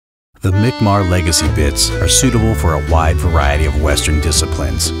The Mikmar Legacy bits are suitable for a wide variety of Western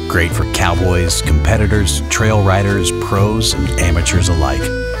disciplines. Great for cowboys, competitors, trail riders, pros, and amateurs alike.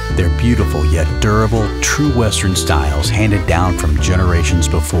 They're beautiful yet durable, true Western styles handed down from generations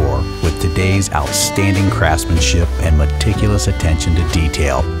before, with today's outstanding craftsmanship and meticulous attention to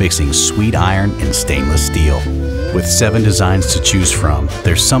detail, mixing sweet iron and stainless steel. With 7 designs to choose from,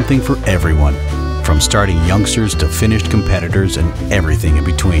 there's something for everyone. From starting youngsters to finished competitors and everything in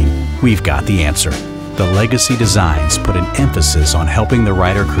between, we've got the answer. The Legacy designs put an emphasis on helping the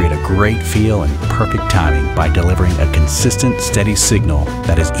rider create a great feel and perfect timing by delivering a consistent, steady signal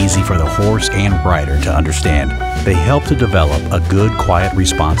that is easy for the horse and rider to understand. They help to develop a good, quiet,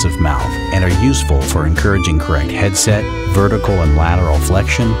 responsive mouth and are useful for encouraging correct headset, vertical and lateral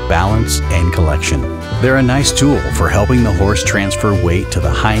flexion, balance, and collection. They're a nice tool for helping the horse transfer weight to the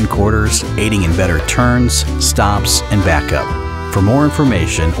hindquarters, aiding in better turns, stops, and backup. For more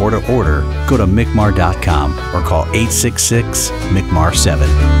information or to order, go to Mikmar.com or call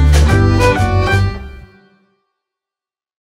 866-MIKMAR-7.